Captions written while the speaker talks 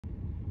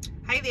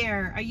Hi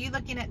there, are you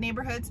looking at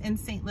neighborhoods in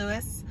St.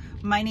 Louis?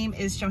 My name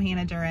is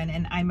Johanna Dueren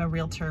and I'm a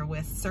realtor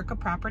with Circa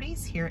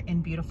Properties here in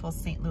beautiful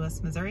St.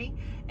 Louis, Missouri.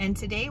 And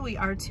today we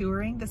are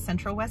touring the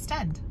Central West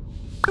End.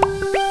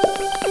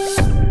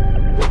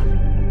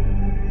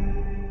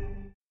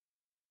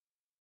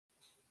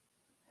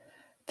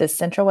 The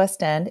Central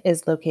West End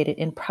is located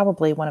in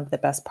probably one of the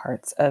best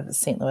parts of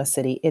St. Louis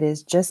City. It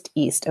is just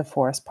east of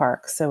Forest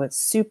Park, so it's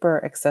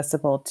super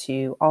accessible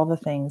to all the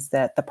things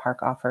that the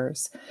park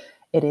offers.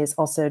 It is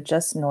also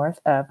just north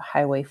of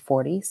Highway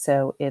 40,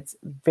 so it's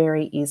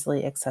very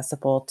easily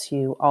accessible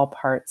to all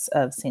parts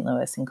of St.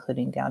 Louis,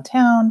 including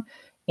downtown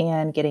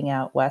and getting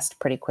out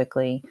west pretty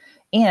quickly.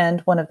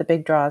 And one of the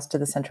big draws to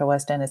the Central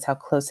West End is how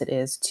close it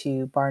is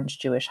to Barnes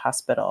Jewish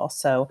Hospital.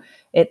 So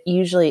it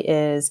usually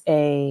is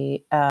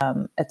it's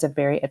a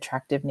very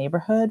attractive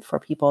neighborhood for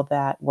people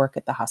that work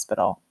at the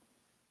hospital.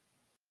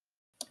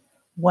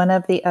 One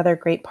of the other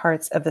great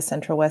parts of the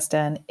Central West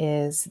End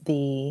is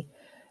the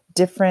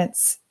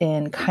difference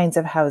in kinds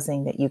of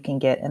housing that you can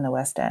get in the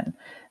West End.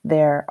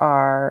 There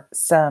are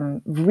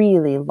some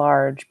really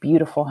large,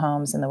 beautiful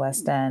homes in the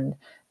West End.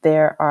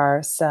 There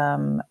are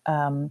some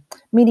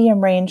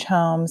medium range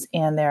homes,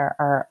 and there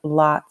are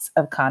lots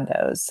of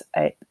condos.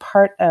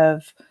 Part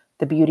of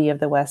the beauty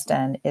of the West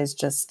End is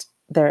just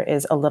there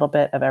is a little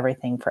bit of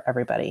everything for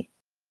everybody.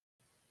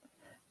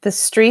 The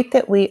street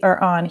that we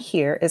are on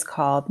here is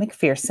called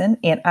McPherson,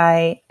 and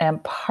I am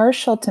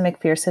partial to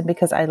McPherson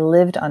because I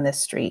lived on this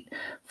street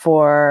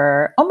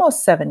for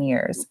almost 7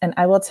 years. And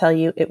I will tell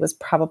you, it was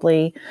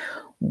probably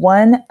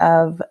one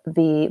of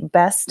the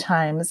best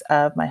times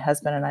of my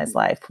husband and I's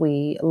life.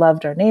 We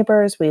loved our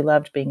neighbors. We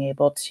loved being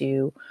able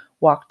to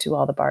walk to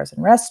all the bars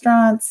and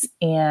restaurants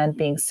and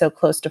being so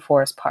close to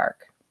Forest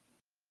Park.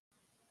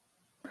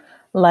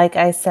 Like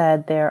I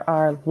said, there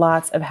are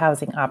lots of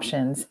housing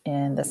options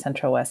in the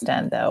Central West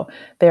End, though.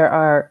 There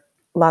are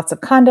lots of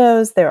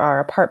condos, there are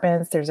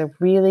apartments, there's a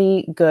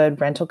really good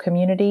rental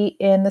community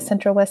in the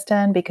Central West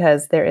End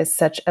because there is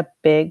such a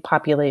big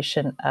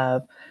population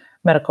of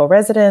medical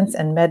residents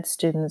and med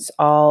students,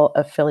 all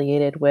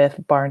affiliated with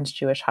Barnes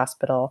Jewish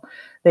Hospital.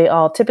 They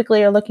all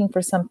typically are looking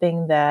for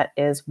something that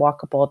is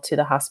walkable to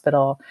the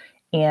hospital,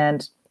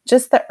 and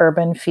just the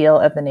urban feel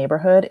of the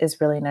neighborhood is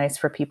really nice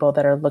for people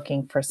that are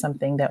looking for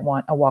something that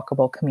want a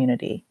walkable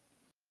community.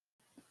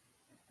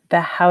 The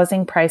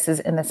housing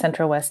prices in the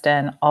Central West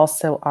End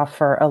also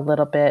offer a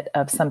little bit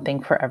of something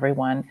for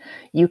everyone.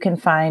 You can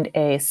find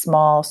a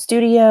small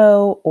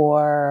studio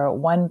or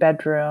one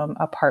bedroom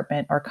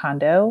apartment or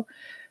condo,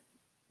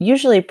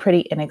 usually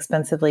pretty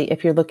inexpensively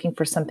if you're looking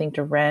for something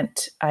to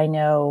rent. I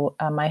know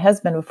my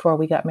husband, before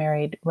we got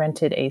married,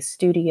 rented a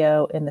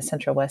studio in the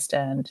Central West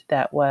End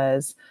that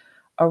was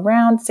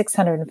around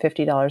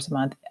 $650 a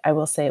month. I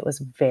will say it was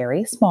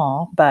very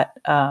small, but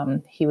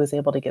he was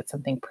able to get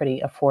something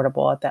pretty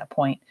affordable at that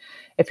point.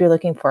 If you're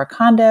looking for a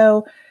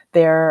condo,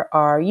 there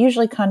are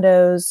usually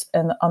condos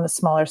on the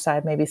smaller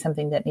side, maybe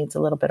something that needs a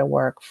little bit of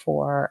work,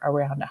 for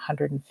around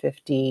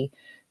 $150,000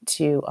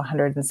 to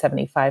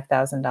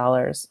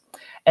 $175,000.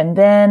 And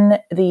then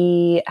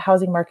the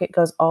housing market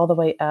goes all the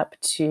way up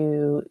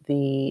to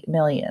the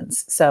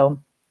millions. So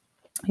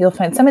you'll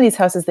find some of these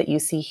houses that you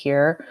see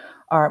here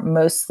are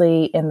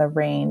mostly in the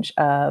range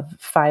of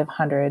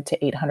 $500,000 to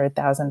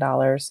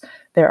 $800,000.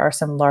 There are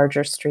some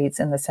larger streets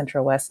in the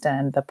Central West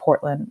End, the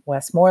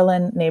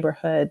Portland-Westmoreland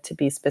neighborhood to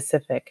be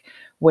specific,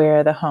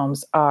 where the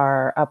homes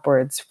are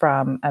upwards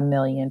from $1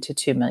 million to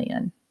 $2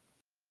 million.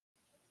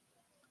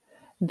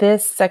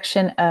 This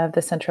section of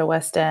the Central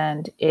West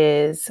End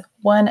is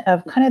one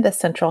of kind of the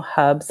central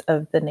hubs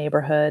of the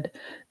neighborhood.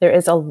 There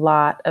is a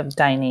lot of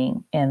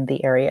dining in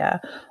the area,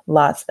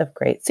 lots of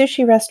great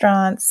sushi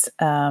restaurants.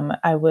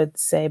 I would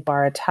say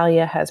Bar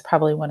Italia has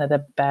probably one of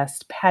the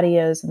best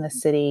patios in the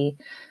city.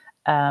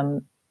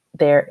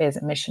 There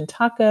is Mission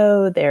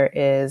Taco. There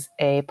is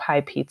a pie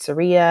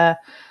pizzeria.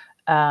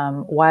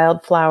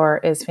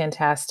 Wildflower is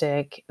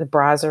fantastic. The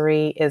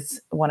Brasserie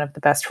is one of the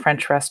best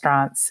French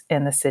restaurants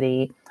in the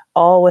city,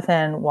 all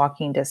within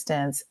walking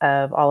distance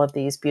of all of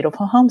these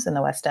beautiful homes in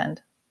the West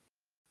End.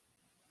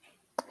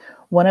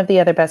 One of the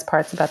other best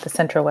parts about the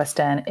Central West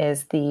End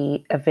is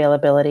the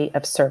availability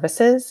of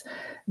services.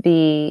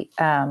 The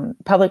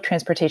public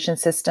transportation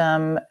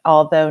system,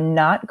 although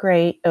not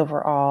great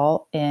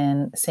overall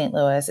in St.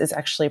 Louis, is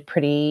actually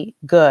pretty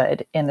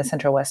good in the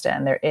Central West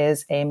End. There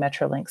is a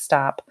Metrolink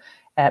stop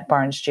at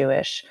Barnes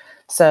Jewish,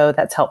 so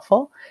that's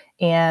helpful.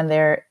 And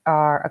there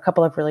are a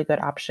couple of really good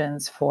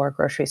options for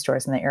grocery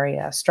stores in the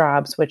area.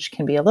 Straub's, which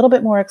can be a little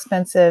bit more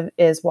expensive,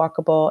 is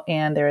walkable,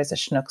 and there is a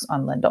Schnucks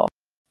on Lindell.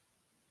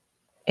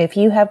 If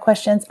you have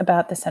questions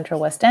about the Central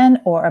West End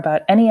or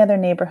about any other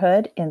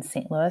neighborhood in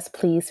St. Louis,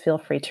 please feel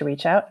free to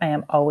reach out. I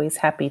am always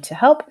happy to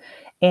help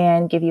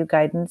and give you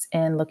guidance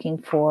in looking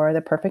for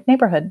the perfect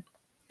neighborhood.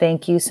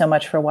 Thank you so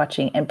much for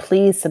watching, and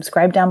please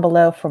subscribe down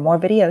below for more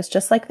videos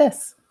just like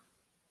this.